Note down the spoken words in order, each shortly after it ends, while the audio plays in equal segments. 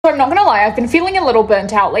I'm not gonna lie, I've been feeling a little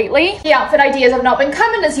burnt out lately. The outfit ideas have not been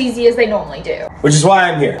coming as easy as they normally do. Which is why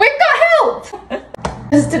I'm here. We've got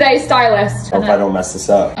help! This is today's stylist. Hope I don't mess this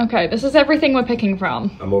up. Okay, this is everything we're picking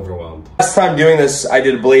from. I'm overwhelmed. Last time doing this, I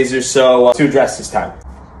did a blazer, so to address this time.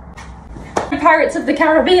 Pirates of the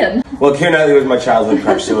Caribbean. Well, Keira Knightley was my childhood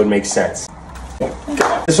crush, so it would make sense.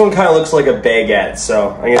 This one kind of looks like a baguette, so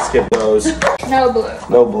I'm gonna skip those. No blue.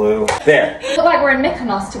 No blue. There. Look like we're in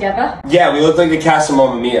Mykonos together. Yeah, we look like the cast of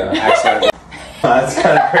Mamma Mia, actually. That's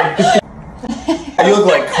kind of crazy. You look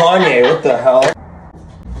like Kanye, what the hell?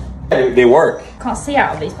 They work. Can't see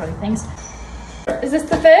out of these bloody things. Is this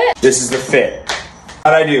the fit? This is the fit.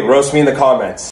 How'd I do? Roast me in the comments.